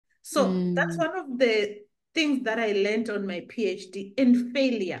So that's one of the things that I learned on my PhD. And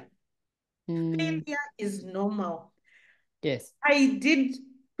failure is normal. Yes. I did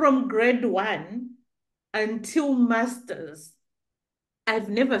from grade one until master's. I've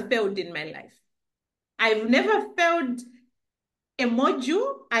never failed in my life. I've never failed a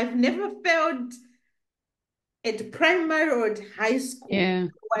module. I've never failed at primary or at high school. Yeah.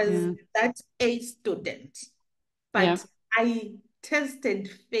 I was Yeah. that A student, Yeah. but I tested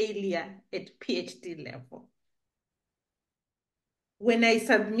failure at PhD level. When I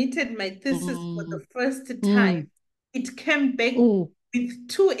submitted my thesis for the Mm. first time, Mm. it came back Oh. with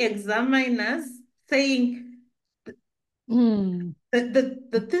two examiners saying Mm.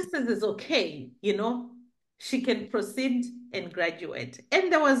 the thesis is okay, she can proceed and graduate.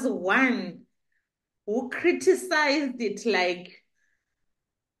 And there was one who criticized it like,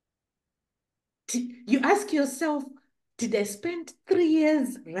 you ask yourself, did I spend 3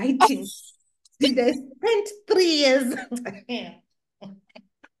 years writing? Did I spend 3 years?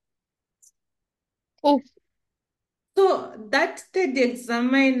 Oh. So that third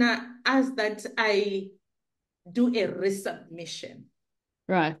examiner asked that I do a resubmission.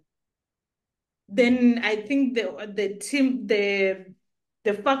 Right. Then I think the team,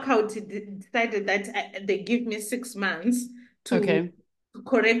 the faculty decided that they give me 6 months to, Okay. to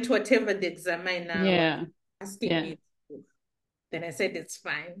correct whatever the examiner was Yeah. asking Yeah. me to do. Then I said it's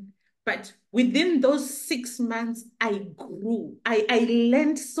fine. But within those 6 months, I grew. I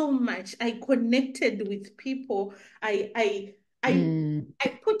learned so much. I connected with people. I I Mm. I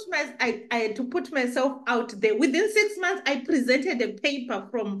had to put myself out there. Within 6 months, I presented a paper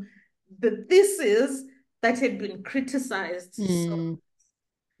from the thesis that had been criticized. So, Mm.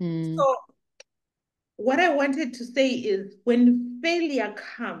 Mm. so what I wanted to say is when failure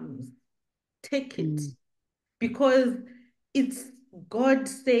comes, take it Mm. because it's God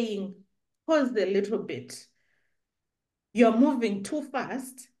saying, pause a little bit. You're moving too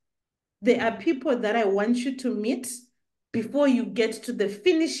fast. There are people that I want you to meet before you get to the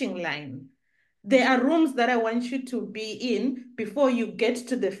finishing line. There are rooms that I want you to be in before you get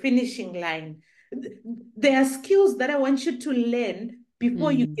to the finishing line. There are skills that I want you to learn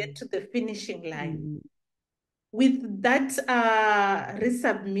before you get Mm. to the finishing line. Mm. With that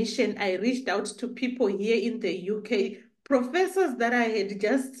resubmission, I reached out to people here in the UK, professors that I had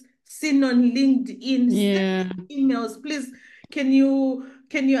just seen on LinkedIn, sent Yeah. emails. Please, can you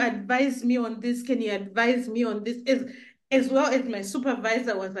advise me on this? Can you advise me on this? As well as my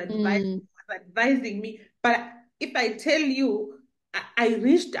supervisor Mm. was advising me. But if I tell you, I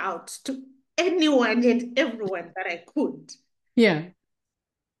reached out to anyone and everyone that I could Yeah.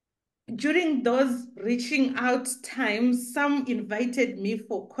 during those reaching out times, some invited me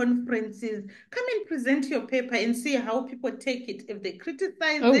for conferences. Come and present your paper and see how people take it. If they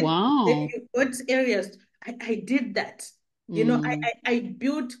criticize Oh, it, then wow. you got areas. I did that. Mm. I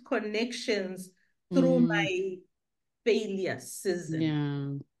built connections through Mm. my failure season.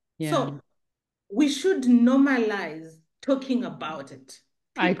 Yeah. Yeah. So we should normalize talking about it.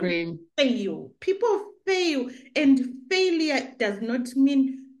 I People agree. fail. People fail, and failure does not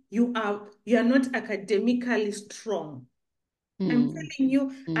mean you are not academically strong. I'm Mm. telling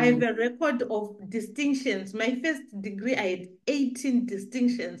you, I have Mm. a record of distinctions. My first degree, I had 18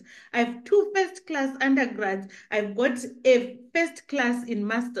 distinctions. I have two first class undergrads. I've got a first class in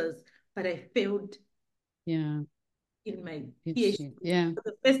masters, but I failed Yeah. in my PhD. PhD Yeah. for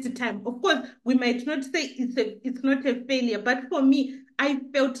the first time. Of course, we might not say it's not a failure, but for me, I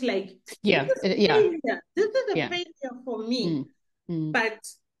felt like this Yeah. is Yeah. failure. This is a Yeah. failure for me. Mm. Mm.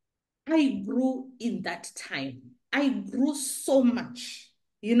 But I grew in that time. I grew so much.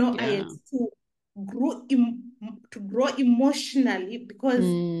 I had Yeah. to grow emotionally because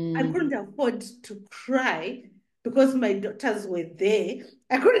I Mm. couldn't afford to cry because my daughters were there.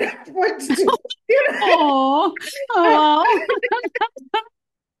 I couldn't afford to, Oh. Oh.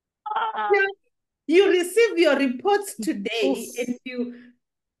 you you receive your reports today Oof. and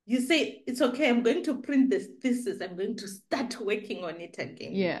you say, it's okay, I'm going to print this thesis. I'm going to start working on it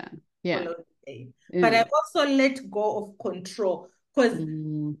again Yeah. Yeah. following day. But Yeah. I've also let go of control because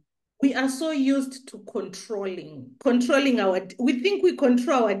Mm. we are so used to controlling we think we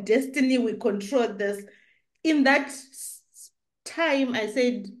control our destiny, we control this. In that time, I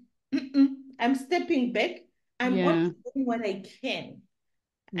said, I'm stepping back. I'm only Yeah. doing what I can.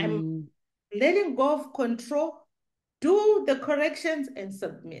 I'm Mm. letting go of control, do the corrections and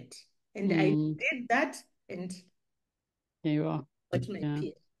submit. And I Mm. did that and There you are. got my Yeah.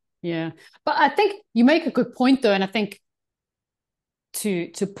 PhD. Yeah. But I think you make a good point though, and I think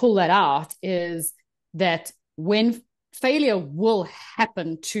to pull that out is that when failure will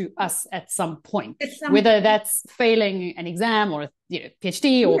happen to us at some point, At some whether point. that's failing an exam or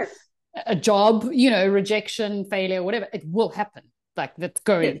PhD or Yes. a job, rejection, failure, whatever. It will happen. Like that's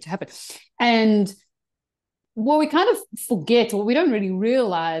going Yes. to happen. And what we kind of forget, or we don't really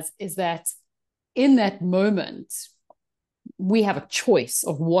realize, is that in that moment, we have a choice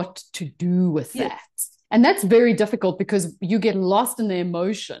of what to do with Yes. that. And that's very difficult because you get lost in the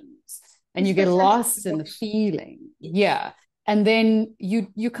emotions and you get Especially lost in the feeling. yes. Yeah. And then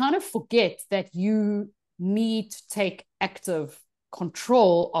you kind of forget that you need to take active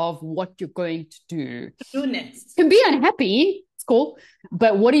control of what you're going to do. Do next. You can be unhappy, it's cool,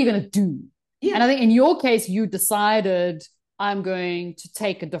 but what are you going to do? And I Yeah. think in your case, you decided, I'm going to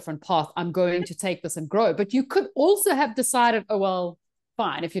take a different path. I'm going to take this and grow. But you could also have decided, oh, well,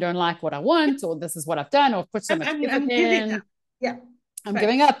 fine, if you don't like what I want, or this is what I've done, or I've put so much effort I'm giving up. in, Yeah. I'm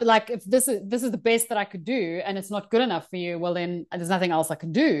giving Facts. up. Like if this is the best that I could do and it's not good enough for you, well then there's nothing else I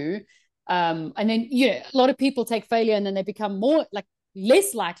can do. And then a lot of people take failure and then they become more like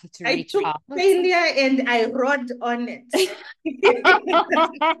less likely to I reach took out. failure and I rode on it.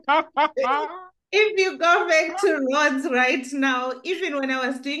 If you go back to roads right now, even when I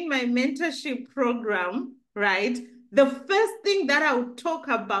was doing my mentorship program, right, the first thing that I would talk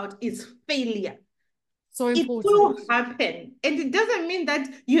about is failure. So It important. will happen. And it doesn't mean that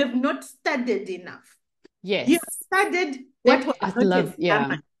you have not studied enough. You Yes. have studied what That was I not love. Yeah.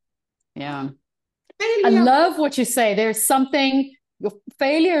 examined. Yeah. I Failure, love what you say. There's something, your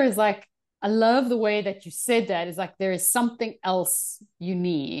failure is like, I love the way that you said that. Is like there is something else you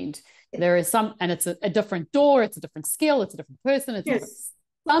need. There is and it's a different door, it's a different skill, it's a different person, it's a different yes.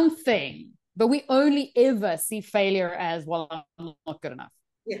 something. But we only ever see failure as, well, I'm not good enough.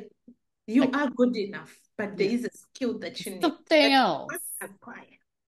 Yeah. You Like, are good enough, but there yeah, is a skill that you need something that you else. must acquire.